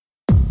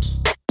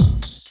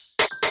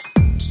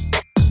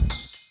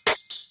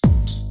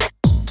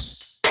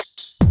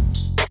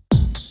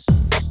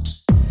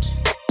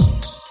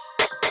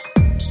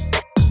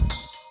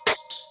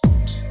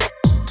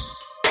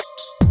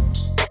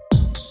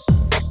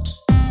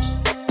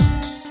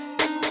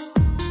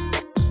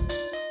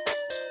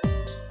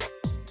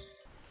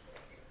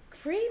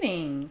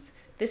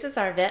This is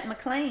Arvat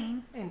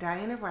Mcclaine And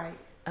Diana Wright.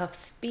 of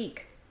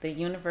Speak, The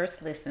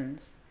Universe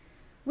Listens.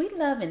 We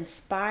love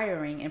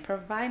inspiring and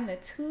providing the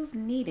tools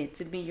needed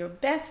to be your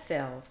best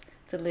selves,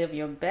 to live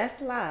your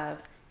best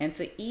lives, and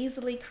to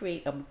easily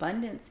create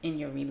abundance in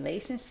your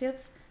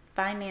relationships,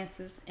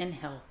 finances, and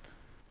health.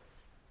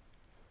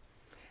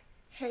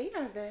 Hey,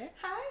 Arvat.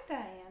 Hi,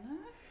 Diana.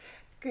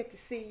 Good to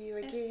see you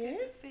again.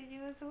 It's good to see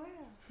you as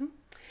well.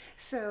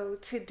 So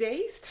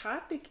today's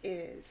topic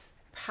is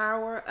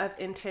power of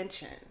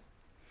intention.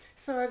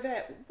 So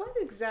Arvat, what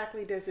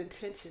exactly does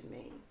intention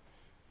mean?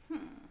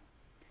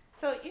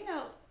 So,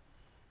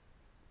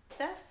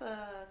 that's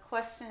a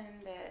question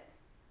that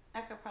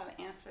I could probably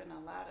answer in a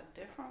lot of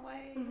different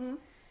ways.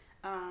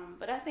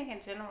 But I think in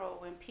general,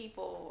 when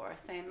people are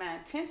saying my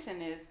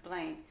intention is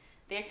blank,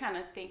 they're kind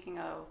of thinking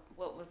of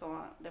what was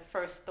on the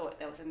first thought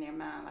that was in their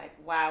mind, like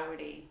why were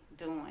they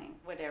doing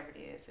whatever it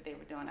is that they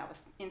were doing. I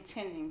was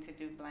intending to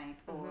do blank,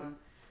 or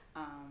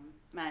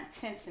my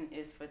intention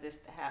is for this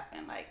to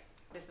happen, like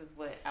this is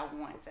what I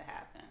want to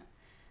happen.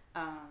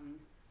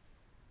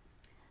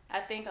 I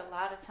think a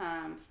lot of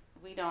times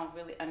we don't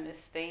really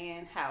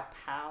understand how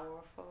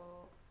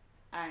powerful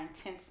our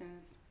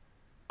intentions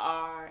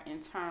are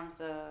in terms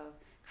of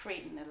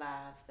creating the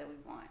lives that we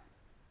want,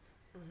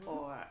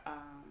 or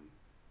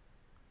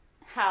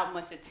how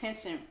much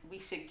attention we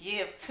should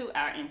give to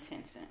our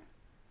intention.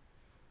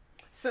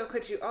 So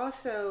could you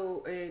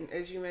also, and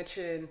as you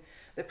mentioned,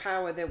 the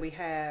power that we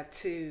have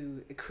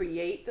to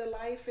create the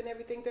life and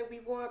everything that we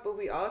want, but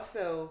we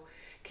also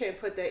can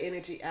put that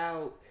energy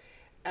out.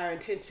 Our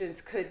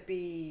intentions could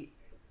be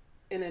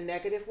in a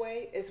negative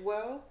way as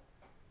well.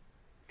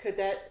 Could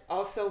that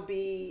also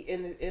be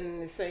in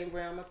the same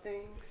realm of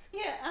things?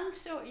 Yeah, I'm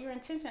sure your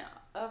intention,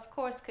 of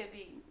course, could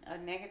be a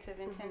negative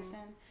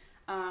intention.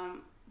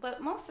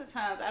 But most of the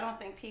times, I don't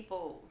think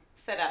people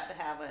set out to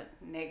have a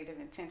negative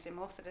intention.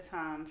 Most of the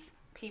times,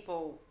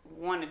 people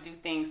want to do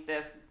things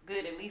that's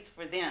good, at least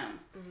for them.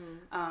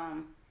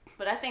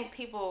 But I think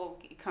people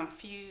get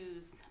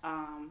confused.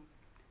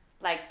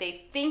 Like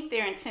they think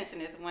their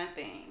intention is one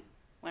thing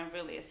when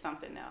really it's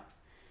something else.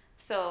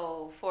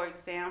 So, for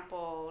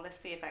example, let's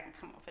see if I can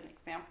come up with an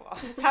example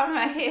off the top of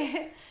my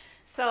head.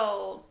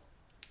 So,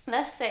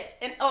 let's say,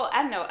 and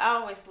I know, I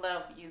always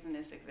love using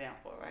this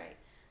example, right?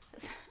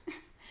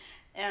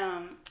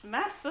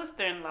 My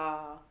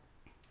sister-in-law,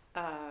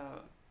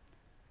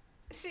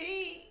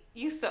 she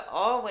used to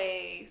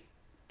always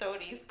throw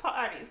these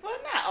parties. Well,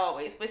 not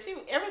always, but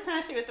every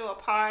time she would throw a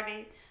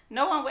party,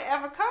 no one would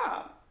ever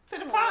come to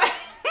the party.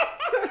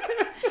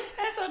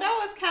 And so that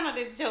was kind of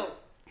the joke,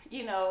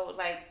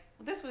 like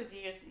this was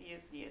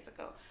years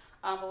ago.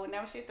 But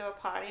whenever she threw a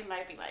party, it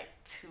might be like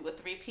 2 or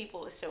 3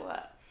 people would show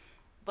up.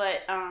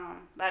 But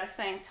by the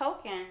same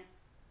token,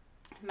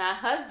 my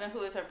husband,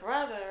 who is her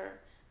brother,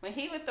 when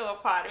he would throw a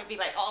party, it would be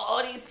like,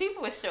 all these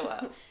people would show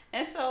up.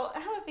 And so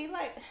I would be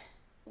like,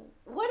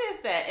 what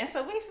is that? And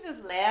so we used to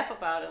just laugh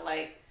about it,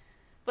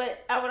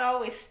 but I would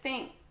always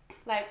think,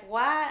 like,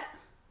 why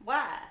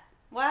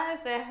is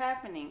that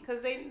happening?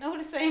 Because they know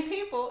the same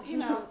people,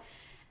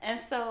 And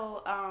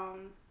so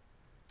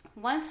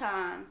one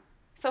time,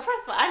 so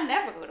first of all, I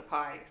never go to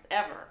parties,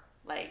 ever.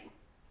 Like,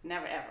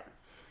 never, ever.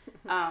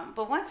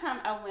 But one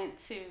time I went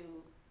to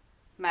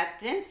my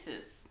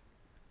dentist's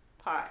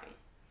party.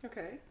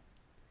 Okay.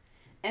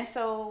 And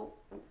so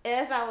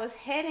as I was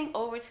heading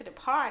over to the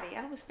party,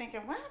 I was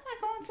thinking, why am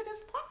I going to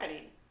this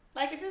party?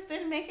 Like, it just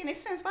didn't make any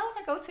sense. Why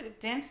would I go to the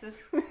dentist's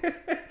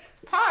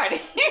party,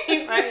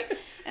 right?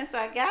 And so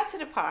I got to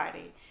the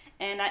party,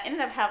 and I ended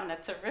up having a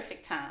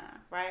terrific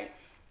time, right?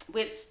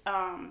 Which,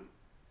 I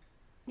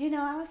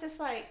was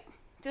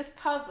just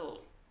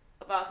puzzled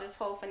about this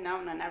whole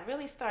phenomenon. I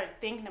really started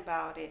thinking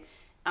about it.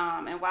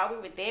 And while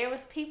we were there,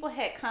 people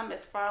had come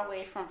as far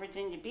away from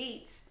Virginia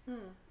Beach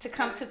to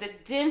come to the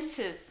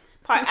dentist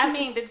part. I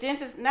mean, the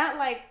dentist, not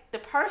like the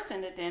person,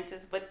 the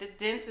dentist, but the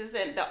dentist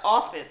and the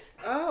office.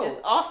 Oh, his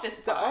office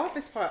part. The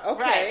office part.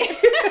 Okay. Right.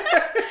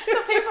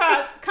 So people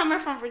are coming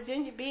from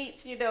Virginia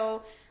Beach,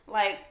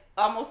 like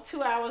almost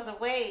 2 hours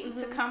away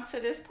to come to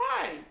this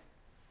party.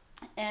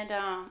 And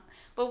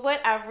but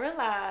what I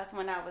realized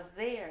when I was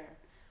there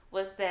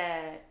was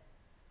that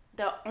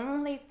the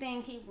only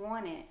thing he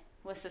wanted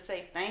was to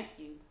say thank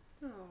you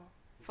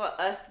for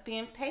us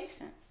being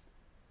patient.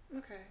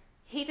 Okay.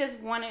 He just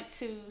wanted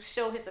to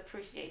show his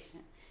appreciation.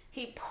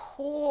 He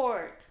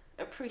poured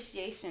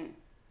appreciation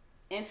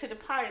into the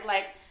party.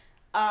 Like,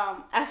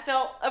 I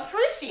felt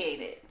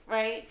appreciated,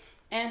 right?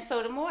 And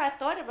so the more I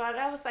thought about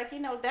it, I was like,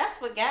 that's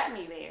what got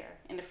me there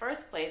in the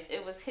first place.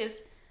 It was his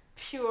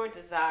pure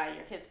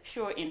desire, his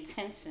pure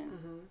intention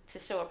to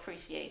show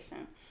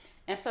appreciation.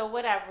 And so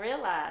what I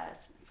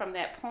realized from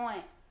that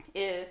point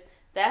is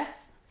that's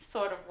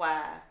sort of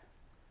why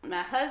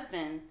my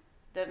husband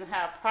doesn't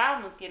have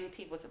problems getting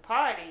people to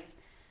parties,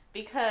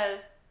 because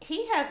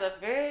he has a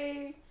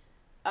very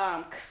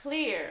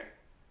clear,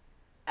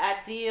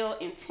 ideal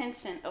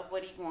intention of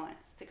what he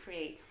wants to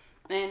create.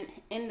 And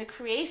in the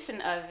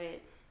creation of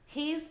it,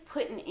 he's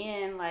putting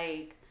in,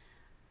 like,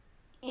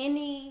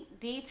 any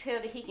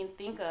detail that he can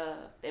think of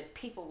that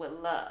people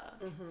would love.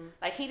 Mm-hmm.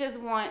 Like, he just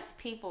wants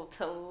people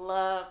to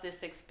love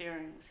this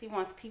experience. He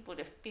wants people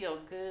to feel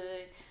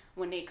good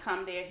when they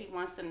come there. He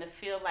wants them to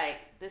feel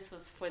like this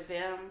was for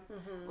them.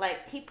 Mm-hmm.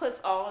 Like, he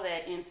puts all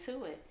that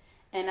into it.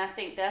 And I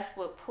think that's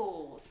what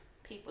pulls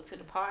people to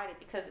the party,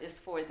 because it's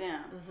for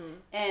them. Mm-hmm.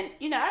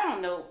 And, I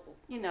don't know,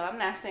 I'm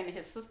not saying that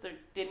his sister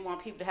didn't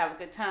want people to have a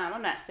good time.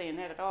 I'm not saying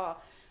that at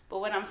all. But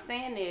what I'm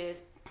saying is,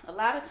 a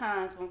lot of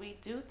times when we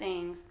do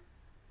things,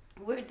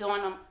 we're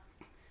doing them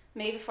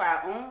maybe for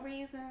our own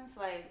reasons.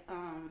 Like,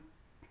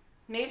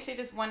 maybe she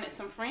just wanted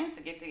some friends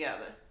to get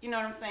together. You know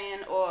what I'm saying?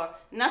 Or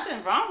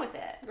nothing wrong with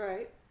that.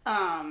 Right.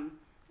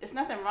 It's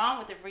nothing wrong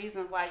with the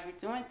reason why you're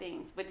doing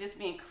things, but just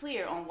being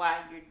clear on why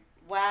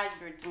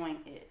you're doing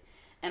it.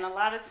 And a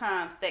lot of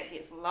times that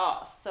gets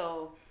lost.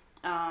 So,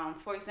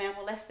 for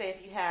example, let's say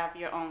if you have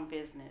your own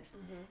business,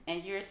 mm-hmm.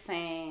 and you're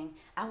saying,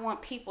 I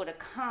want people to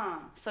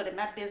come so that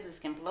my business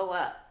can blow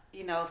up.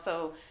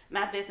 So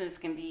my business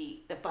can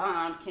be, the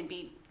bomb can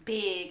be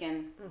big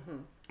and mm-hmm.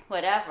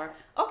 whatever.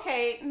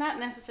 Okay, not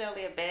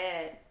necessarily a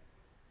bad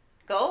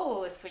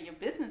goal is for your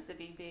business to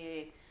be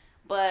big,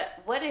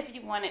 but what if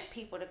you wanted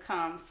people to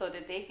come so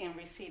that they can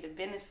receive the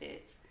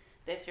benefits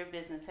that your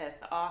business has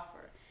to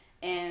offer?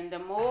 And the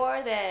more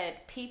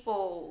that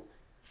people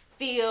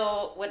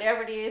feel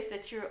whatever it is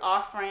that you're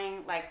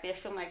offering, like they're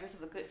feeling like this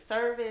is a good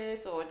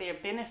service or they're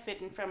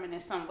benefiting from it in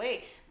some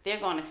way, they're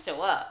going to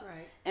show up.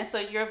 Right. And so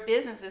your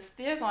business is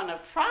still going to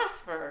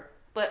prosper,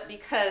 but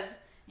because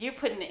you're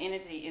putting the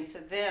energy into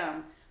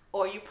them,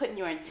 or you're putting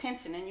your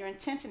intention, and your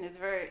intention is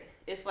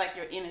it's like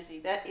your energy.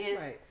 That is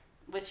right.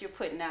 what you're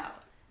putting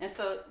out. And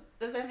so,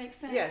 does that make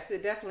sense? Yes,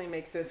 it definitely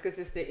makes sense, because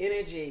it's the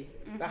energy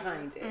mm-hmm.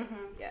 behind it.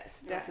 Mm-hmm. Yes,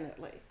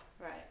 definitely.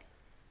 Right.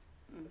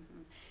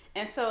 Mm-hmm.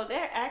 And so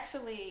there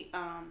actually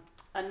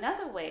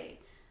another way.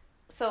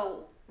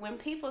 So when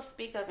people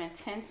speak of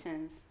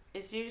intentions,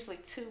 it's usually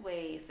two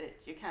ways that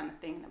you're kind of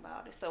thinking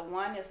about it. So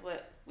one is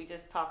what we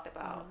just talked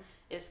about. Mm-hmm.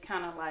 It's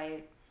kind of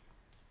like,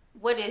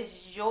 what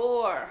is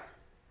your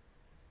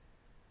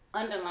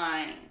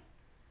underlying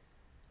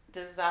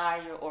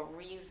desire or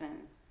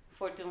reason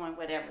for doing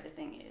whatever the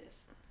thing is,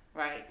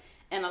 right?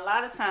 And a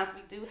lot of times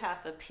we do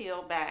have to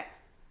peel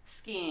back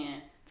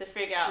skin to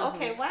figure out,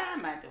 mm-hmm. okay, why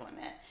am I doing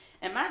that?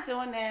 Am I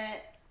doing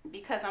that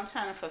because I'm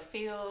trying to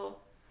fulfill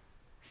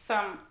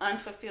some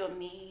unfulfilled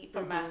need for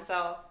mm-hmm.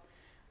 myself?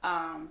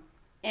 And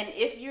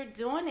if you're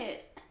doing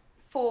it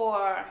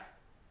for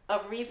a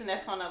reason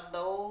that's on a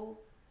low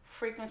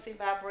frequency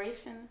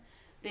vibration,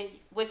 then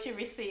what you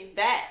receive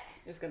back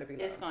is going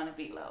to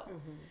be low.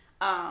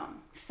 Mm-hmm.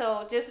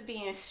 So just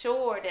being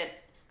sure that,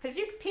 because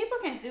people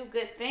can do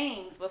good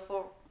things, but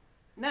for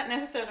not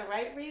necessarily the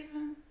right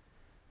reason.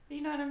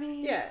 You know what I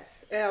mean? Yes.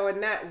 Or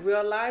not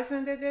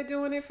realizing that they're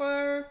doing it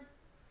for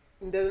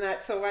the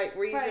not so right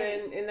reason,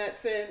 right. In that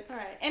sense.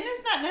 Right. And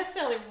it's not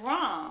necessarily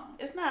wrong.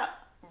 It's not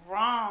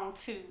wrong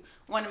to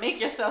want to make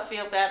yourself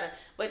feel better,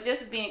 but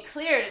just being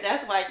clear that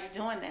that's why you're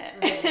doing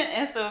that. Mm-hmm.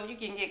 And so if you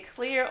can get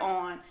clear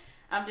on,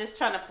 I'm just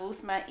trying to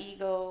boost my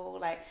ego,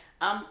 like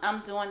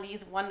I'm doing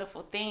these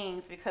wonderful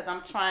things because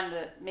I'm trying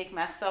to make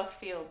myself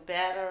feel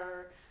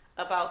better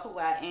about who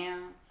I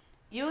am,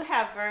 you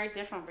have very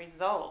different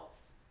results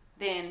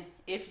than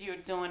if you're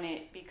doing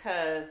it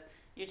because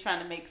you're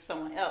trying to make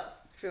someone else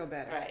feel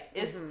better. Right.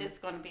 It's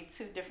going to be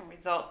two different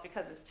results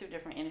because it's two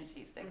different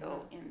energies that mm-hmm.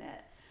 go in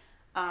that.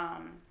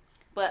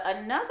 But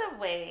another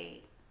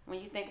way,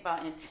 when you think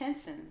about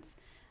intentions,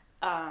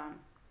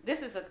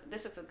 this is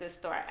a good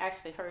story. I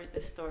actually heard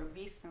this story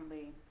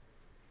recently,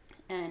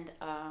 and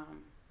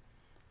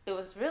it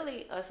was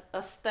really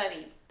a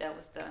study that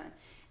was done,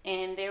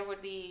 and there were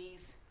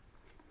these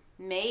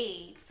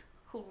maids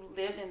who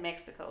lived in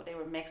Mexico. They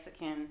were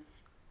Mexican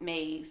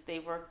maids. They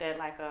worked at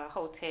like a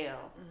hotel.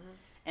 Mm-hmm.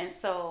 And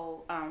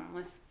so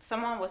when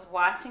someone was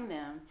watching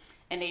them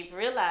and they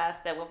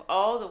realized that with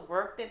all the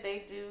work that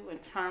they do in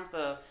terms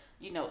of,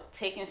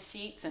 taking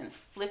sheets and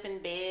flipping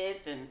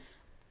beds and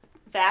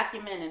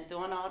vacuuming and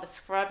doing all the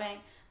scrubbing,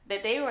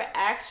 that they were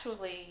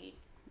actually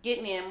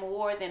getting in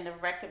more than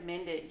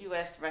the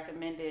U.S.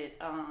 recommended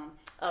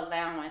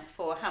allowance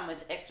for how much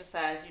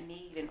exercise you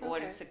need in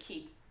order to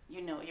keep,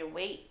 your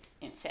weight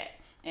in check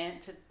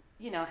and to,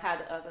 have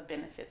the other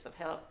benefits of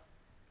health.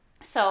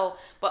 So,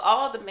 but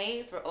all the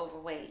maids were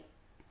overweight.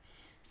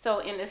 So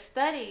in the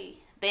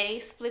study,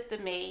 they split the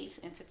maids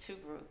into two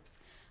groups.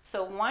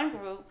 So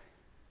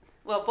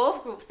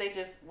both groups, they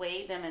just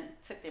weighed them and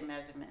took their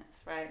measurements,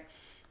 right?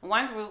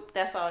 One group,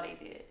 that's all they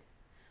did.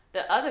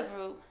 The other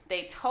group,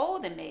 they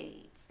told the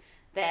maids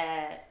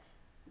that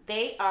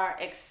they are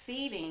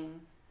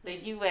exceeding the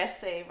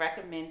USA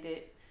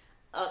recommended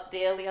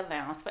daily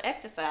allowance for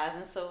exercise.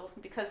 And so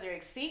because they're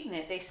exceeding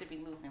it, they should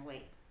be losing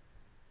weight.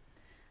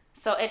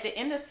 So at the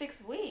end of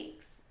 6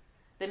 weeks,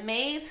 the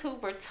maids who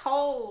were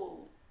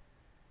told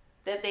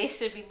that they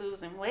should be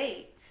losing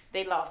weight,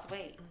 they lost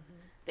weight. Mm-hmm.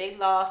 They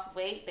lost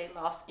weight, they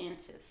lost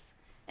inches.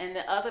 And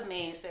the other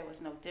maids, there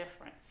was no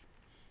difference.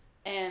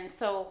 And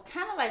so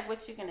kind of like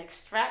what you can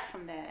extract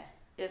from that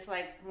it's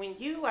like when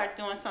you are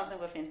doing something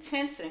with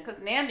intention,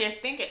 because now they're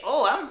thinking,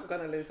 oh, I'm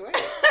going to lose weight.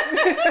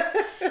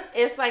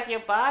 It's like your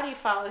body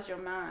follows your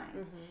mind.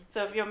 Mm-hmm.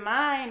 So if your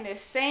mind is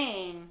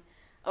saying,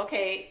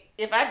 okay,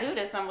 if I do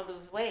this, I'm going to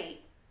lose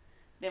weight,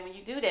 then when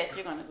you do that,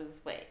 you're going to lose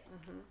weight.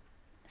 Mm-hmm.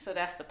 So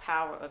that's the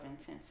power of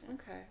intention.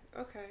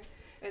 Okay.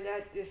 And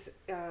that just,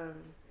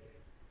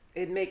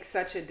 it makes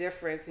such a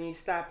difference, and you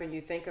stop and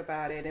you think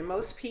about it. And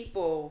most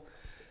people,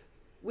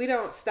 we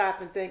don't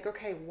stop and think,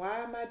 okay, why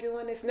am I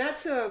doing this? Not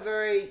to a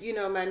very,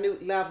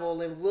 minute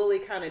level, and really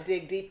kind of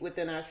dig deep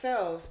within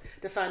ourselves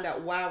to find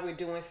out why we're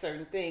doing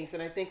certain things.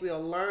 And I think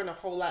we'll learn a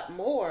whole lot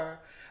more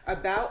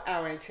about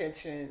our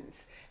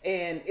intentions,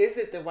 and is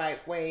it the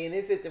right way, and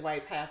is it the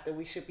right path that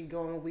we should be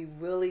going when we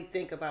really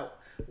think about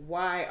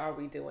why are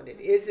we doing it?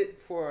 Is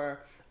it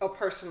for a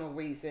personal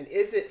reason?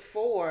 Is it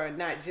for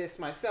not just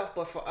myself,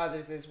 but for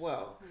others as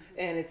well? Mm-hmm.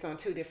 And it's on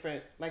two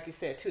different, like you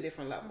said, two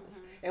different levels.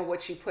 Mm-hmm. And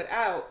what you put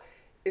out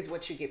is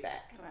what you get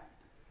back. Right.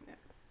 Yeah.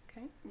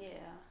 Okay.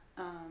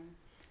 Yeah.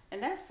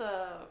 And that's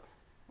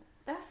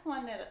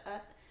one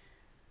that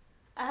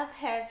I've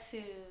had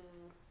to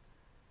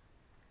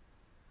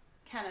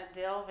kind of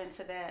delve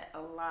into that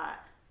a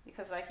lot,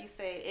 because like you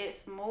say,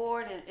 it's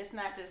more than, it's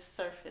not just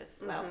surface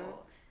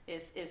level.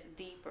 It's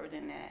deeper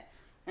than that.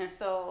 And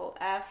so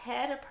I've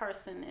had a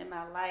person in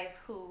my life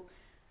who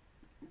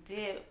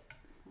did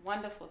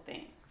wonderful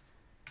things.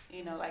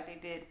 Like they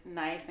did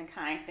nice and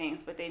kind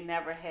things, but they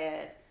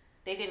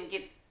didn't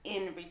get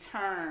in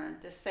return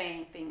the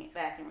same thing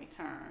back in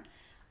return.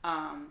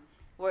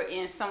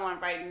 Wherein someone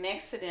right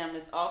next to them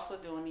is also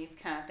doing these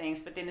kind of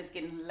things, but then it's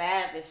getting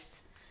lavished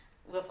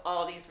with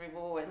all these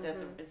rewards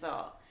as a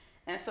result.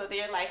 And so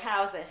they're like,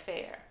 how's that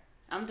fair?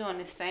 I'm doing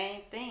the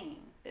same thing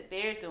that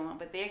they're doing,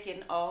 but they're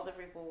getting all the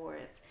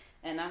rewards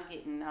and I'm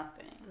getting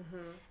nothing.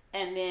 Mm-hmm.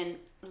 And then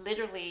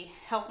literally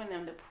helping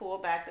them to pull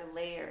back the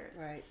layers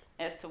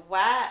as to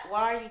why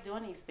are you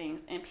doing these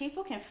things? And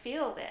people can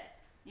feel that.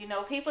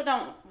 People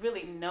don't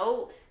really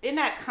know. They're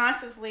not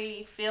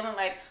consciously feeling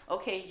like,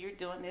 okay, you're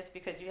doing this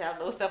because you have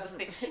low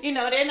self-esteem.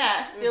 They're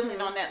not feeling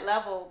it on that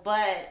level,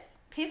 but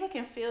people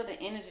can feel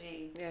the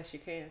energy. Yes, you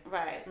can.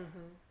 Right. Mm-hmm.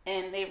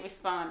 And they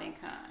respond in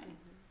kind.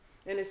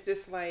 Mm-hmm. And it's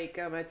just like,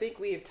 I think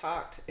we have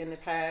talked in the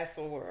past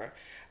or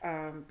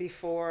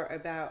before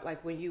about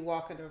like when you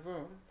walk in a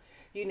room,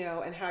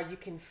 and how you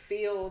can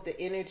feel the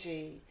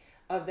energy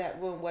of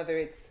that room, whether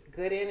it's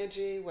good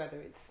energy, whether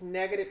it's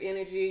negative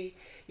energy,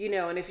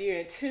 and if you're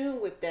in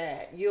tune with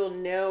that, you'll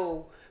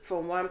know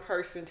from one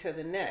person to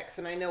the next.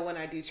 And I know when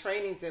I do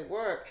trainings at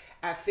work,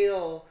 I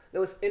feel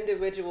those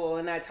individual,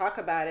 and I talk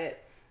about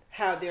it,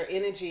 how our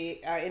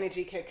energy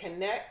can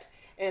connect.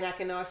 And I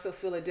can also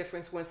feel a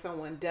difference when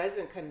someone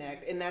doesn't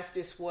connect. And that's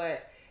just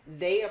what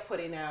they are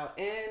putting out.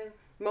 And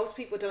most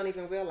people don't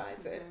even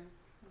realize it.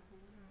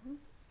 Mm-hmm.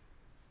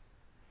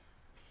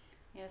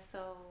 Yeah,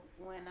 so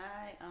when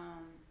I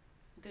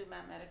do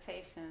my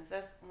meditations,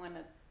 that's one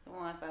of the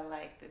ones I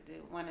like to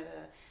do. One of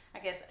the, I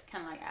guess,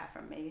 kind of like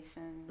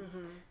affirmations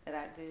that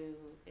I do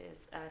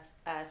is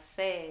I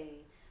say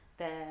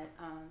that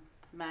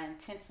my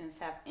intentions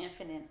have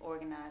infinite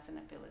organizing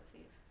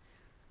abilities.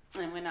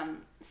 And when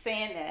I'm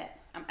saying that,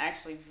 I'm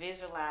actually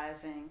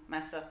visualizing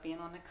myself being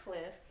on a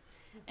cliff,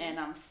 and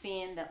I'm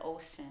seeing the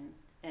ocean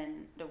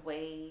and the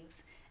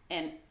waves,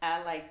 and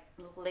I like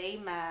lay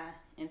my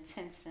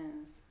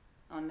intentions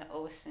on the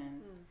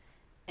ocean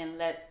and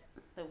let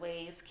the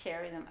waves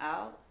carry them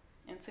out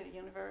into the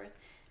universe.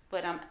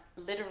 But I'm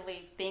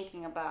literally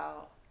thinking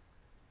about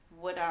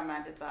what are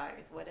my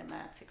desires, what am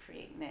I to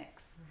create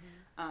next,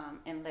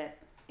 and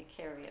let it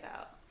carry it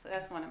out. So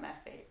that's one of my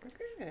favorites.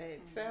 Good.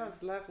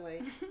 Sounds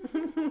lovely.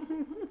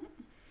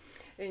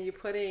 And you're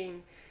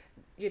putting,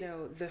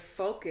 the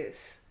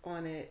focus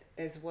on it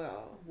as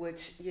well,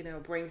 which,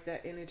 brings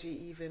that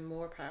energy even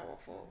more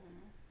powerful.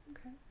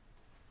 Okay.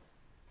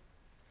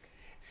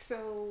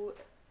 So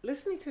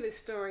listening to this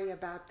story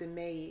about the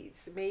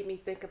maids made me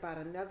think about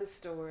another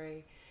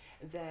story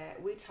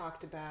that we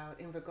talked about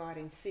in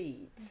regarding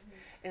seeds.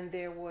 And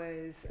there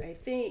was, I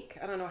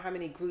don't know how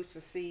many groups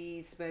of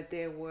seeds, but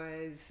there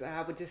was,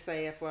 I would just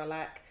say for a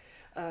lack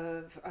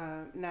of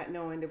not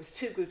knowing, there was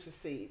two groups of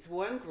seeds.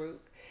 One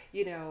group,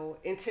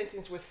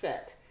 intentions were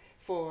set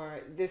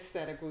for this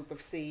set of group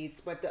of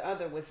seeds, but the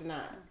other was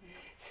not.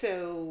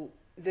 So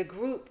the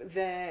group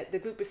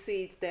of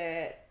seeds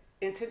that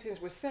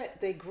intentions were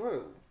set, they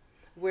grew,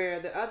 where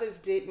the others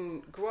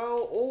didn't grow,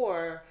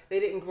 or they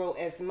didn't grow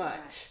as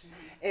much.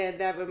 And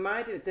that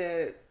reminded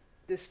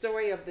the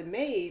story of the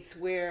maids,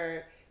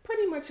 where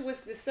pretty much it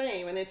was the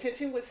same. An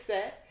intention was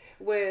set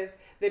with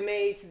the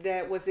maids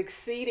that was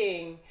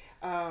exceeding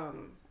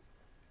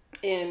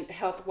in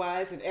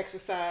health-wise and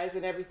exercise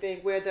and everything,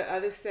 where the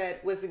other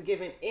set wasn't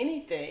given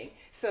anything.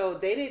 So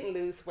they didn't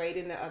lose weight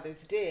and the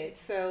others did.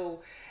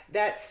 So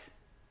that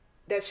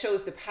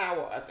shows the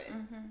power of it.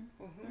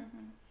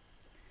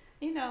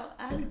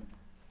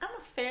 I'm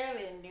a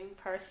fairly new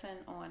person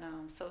on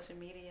social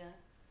media,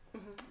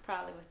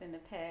 probably within the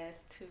past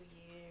 2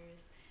 years.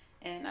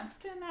 And I'm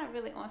still not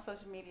really on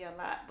social media a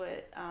lot,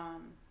 but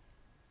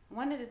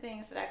one of the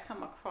things that I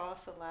come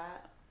across a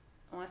lot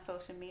on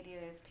social media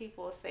is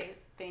people say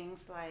things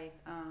like,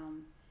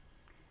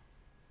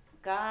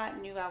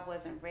 God knew I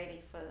wasn't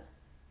ready for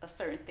a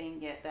certain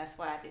thing yet. That's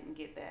why I didn't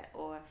get that.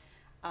 Or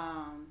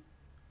um,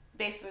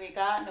 basically,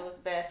 God knows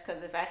best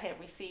because if I had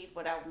received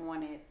what I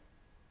wanted,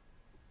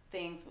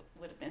 things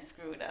would have been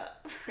screwed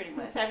up, pretty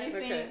much. Have you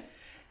seen?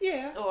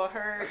 Yeah. Or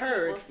heard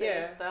people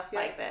say stuff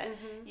like that.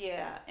 Mm-hmm.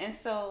 Yeah. And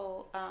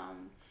so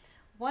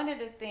one of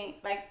the things,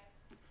 like,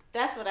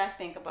 that's what I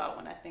think about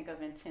when I think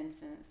of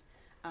intentions.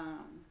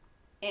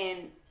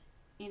 And,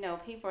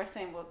 people are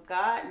saying, well,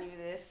 God knew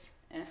this,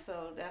 and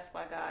so that's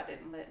why God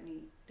didn't let me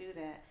do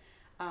that.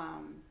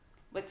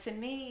 But to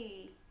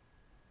me,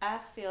 I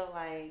feel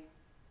like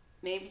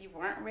maybe you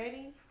weren't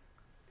ready,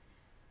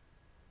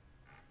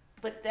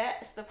 but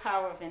that's the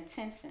power of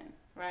intention,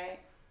 right?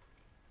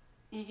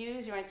 You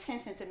use your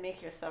intention to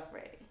make yourself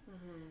ready.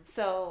 Mm-hmm.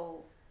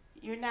 So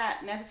you're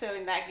not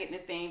necessarily not getting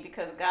the thing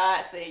because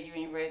God said you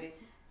ain't ready.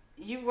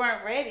 You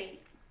weren't ready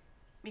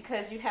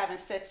because you haven't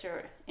set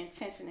your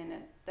intention in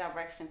a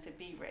direction to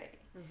be ready.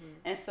 Mm-hmm.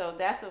 And so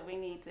that's what we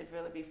need to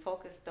really be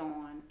focused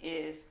on,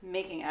 is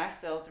making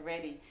ourselves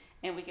ready.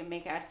 And we can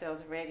make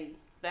ourselves ready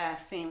by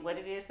seeing what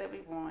it is that we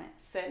want,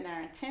 setting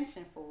our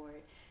intention for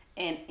it.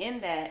 And in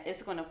that,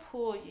 it's going to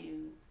pull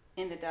you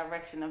in the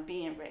direction of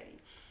being ready.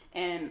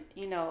 And,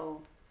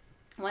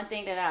 one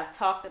thing that I've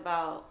talked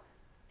about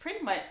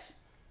pretty much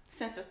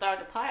since the start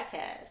of the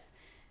podcast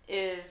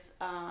is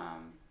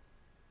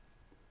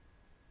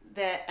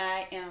that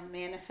I am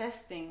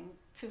manifesting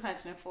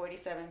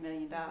 $247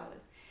 million.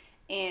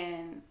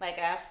 And like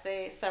I've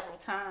said several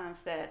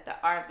times, that the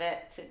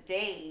Arvat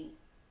today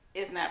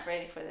is not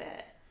ready for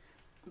that.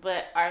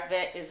 But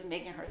Arvat is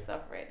making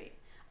herself ready.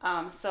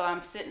 So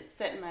I'm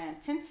setting my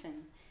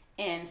intention.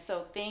 And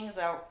so things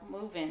are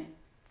moving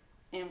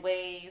in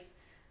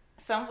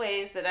some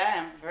ways that I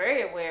am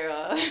very aware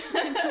of.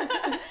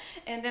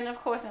 And then, of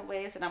course, in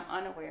ways that I'm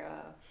unaware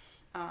of.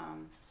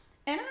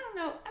 And I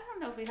don't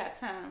know if we have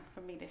time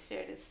for me to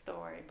share this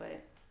story,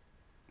 but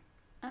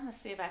I'm going to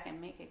see if I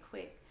can make it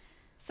quick.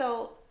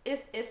 So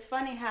it's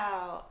funny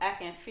how I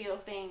can feel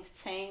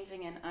things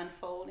changing and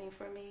unfolding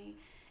for me.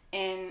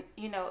 And,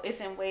 it's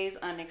in ways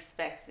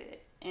unexpected.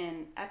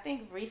 And I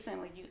think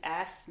recently you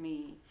asked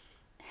me,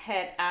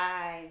 had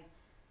I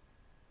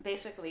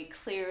basically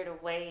cleared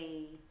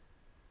away,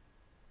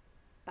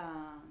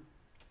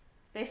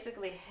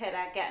 had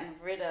I gotten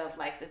rid of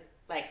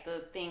the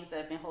things that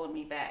have been holding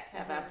me back?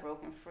 Have I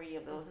broken free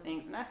of those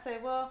things? And I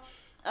said, well,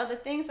 of the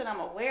things that I'm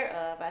aware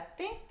of, I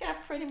think I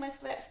pretty much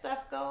let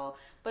stuff go.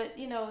 But,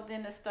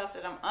 then the stuff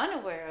that I'm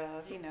unaware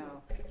of,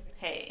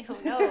 hey, who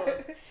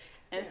knows?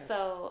 And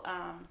so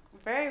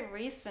very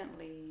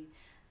recently,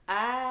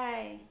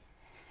 I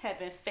had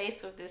been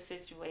faced with this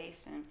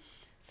situation.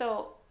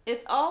 So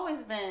it's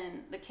always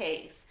been the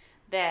case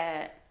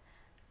that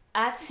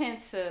I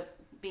tend to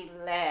be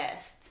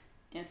last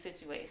in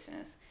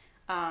situations.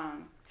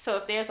 So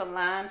if there's a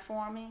line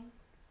forming,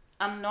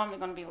 I'm normally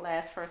going to be the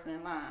last person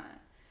in line.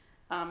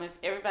 If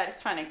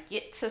everybody's trying to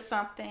get to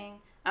something,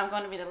 I'm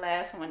going to be the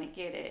last one to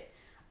get it.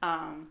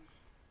 And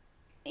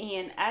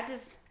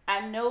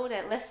I know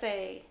that, let's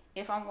say,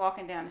 if I'm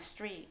walking down the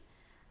street,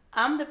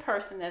 I'm the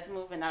person that's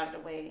moving out of the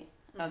way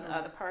of the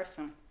other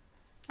person.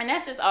 And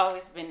that's just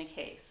always been the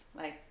case.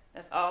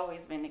 That's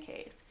always been the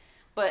case.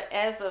 But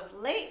as of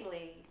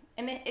lately,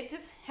 and it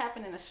just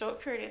happened in a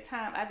short period of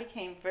time, I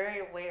became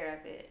very aware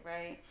of it,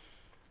 right?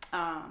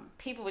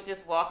 People would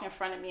just walk in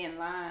front of me in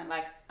line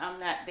like I'm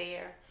not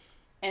there.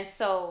 And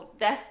so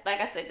that's, like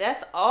I said,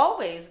 that's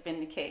always been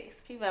the case.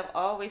 People have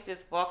always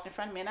just walked in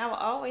front of me. And I would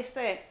always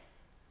say,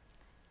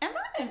 am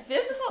I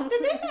invisible?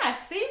 Did they not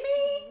see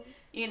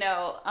me?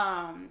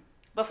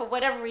 But for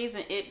whatever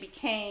reason, it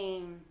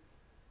became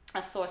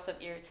a source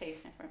of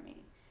irritation for me.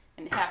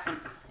 And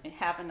it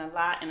happened a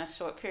lot in a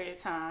short period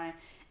of time.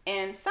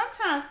 And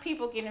sometimes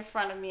people get in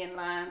front of me in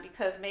line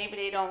because maybe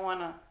they don't want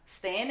to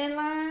stand in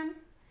line.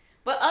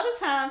 But other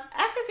times,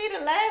 I could be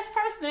the last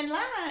person in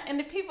line and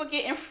the people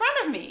get in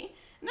front of me.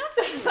 And I'm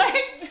just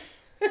like,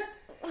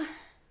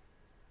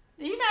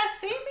 do you not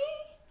see me?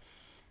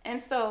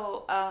 And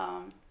so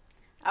I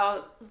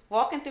was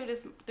walking through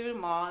the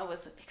mall. It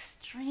was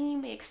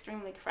extremely,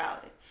 extremely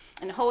crowded.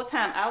 And the whole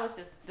time I was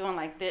just doing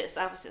like this.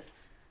 I was just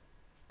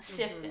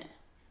shifting.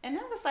 And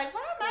I was like,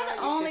 why am I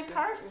the only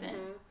person?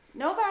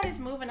 Nobody's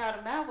moving out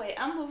of my way.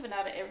 I'm moving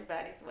out of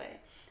everybody's way.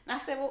 And I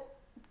said, well,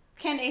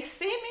 can they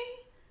see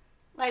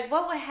me?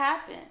 What would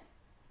happen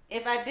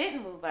if I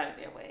didn't move out of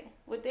their way?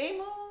 Would they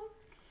move?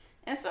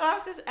 And so I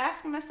was just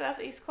asking myself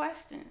these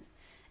questions.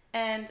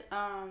 And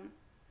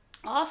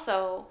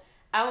also,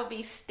 I would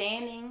be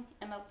standing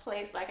in a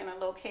place, in a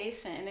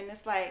location, and then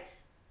it's like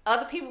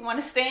other people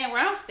want to stand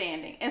where I'm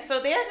standing. And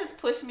so they'll just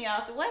push me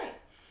out the way.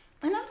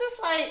 And I'm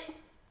just like,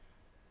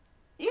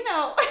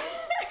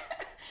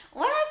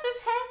 why is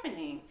this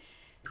happening?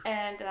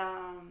 And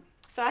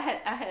so I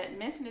had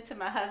mentioned it to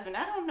my husband.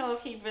 I don't know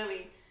if he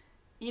really,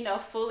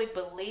 fully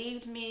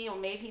believed me, or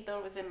maybe he thought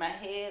it was in my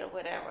head or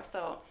whatever.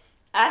 So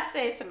I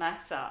said to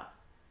myself,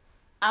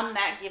 I'm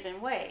not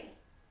giving way.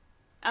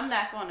 I'm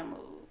not going to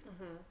move.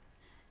 Mm-hmm.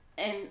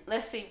 And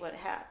let's see what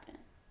happened.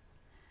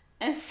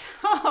 And so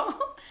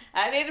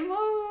I didn't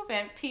move,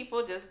 and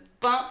people just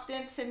bumped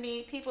into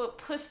me. People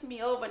pushed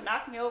me over,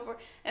 knocked me over.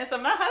 And so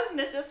my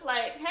husband is just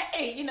like,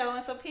 hey,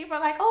 and so people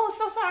are like, oh,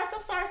 so sorry, so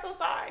sorry, so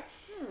sorry.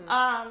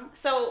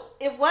 So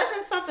it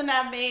wasn't something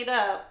I made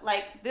up.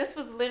 Like, this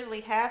was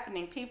literally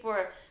happening.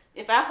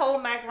 If I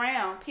hold my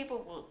ground,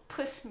 people will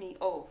push me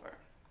over.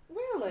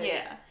 Really?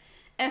 Yeah.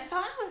 And so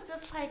I was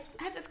just like,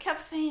 I just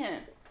kept saying,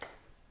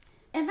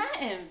 am I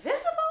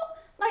invisible?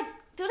 Like,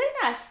 do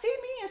they not see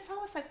me? And so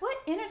I was like, what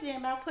energy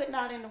am I putting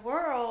out in the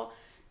world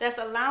that's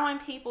allowing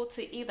people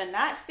to either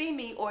not see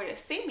me or to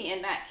see me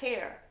and not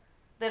care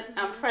that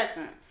I'm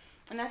present?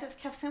 And I just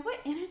kept saying, what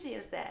energy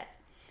is that?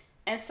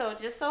 And so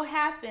just so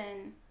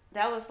happened,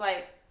 that was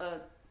like a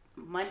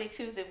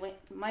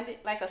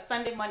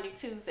Sunday, Monday,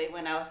 Tuesday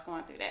when I was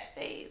going through that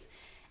phase.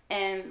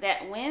 And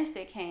that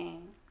Wednesday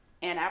came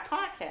and our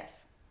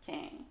podcast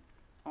came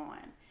on.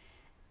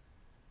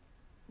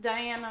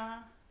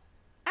 Diana,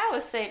 I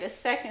would say the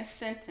second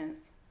sentence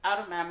out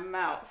of my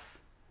mouth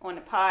on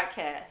the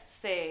podcast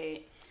said,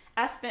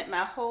 I spent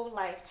my whole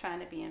life trying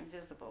to be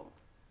invisible.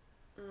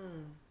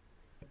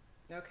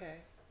 Okay.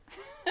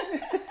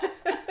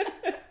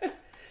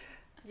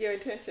 Your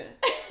intention.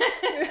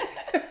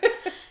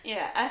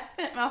 Yeah, I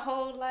spent my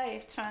whole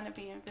life trying to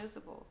be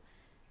invisible.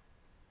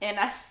 And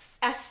I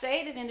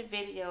said it in the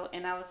video,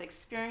 and I was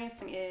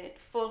experiencing it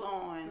full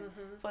on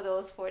for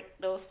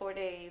those four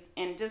days,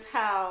 and just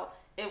how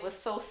it was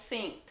so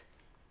synced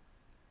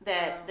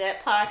that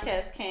that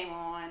podcast came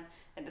on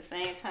at the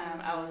same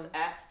time. I was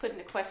putting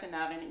the question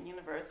out in the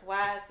universe,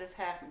 why is this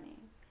happening?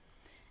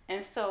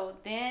 And so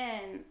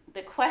then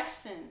the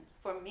question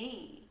for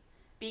me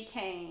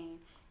became,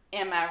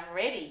 am I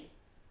ready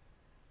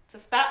to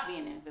stop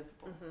being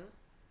invisible?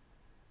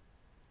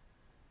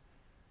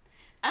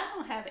 I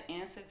don't have the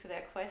answer to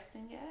that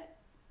question yet,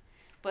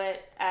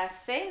 but I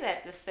say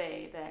that to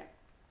say that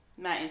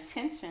my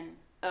intention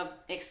of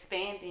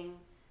expanding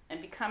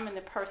and becoming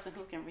the person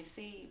who can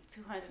receive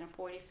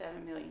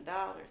 $247 million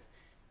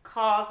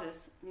causes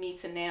me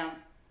to now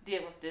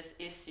deal with this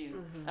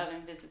issue of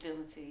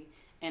invisibility,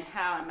 and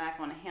how am I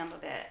going to handle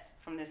that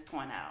from this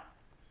point out.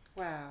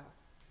 Wow.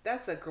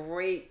 That's a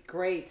great,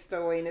 great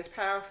story, and it's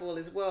powerful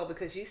as well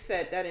because you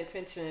set that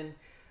intention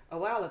a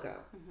while ago.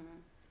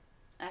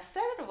 I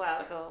said it a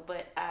while ago,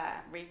 but I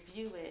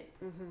review it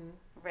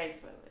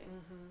regularly.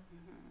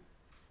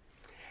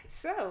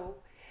 So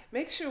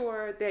make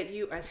sure that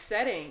you are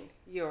setting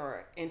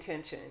your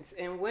intentions.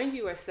 And when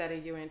you are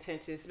setting your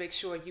intentions, make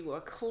sure you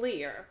are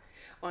clear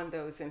on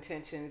those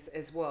intentions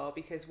as well,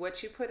 because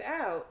what you put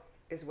out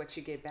is what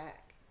you get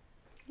back.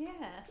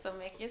 Yeah, so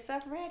make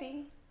yourself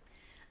ready.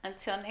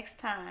 Until next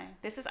time,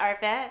 this is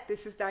Arvat.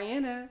 This is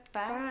Diana.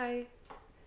 Bye. Bye.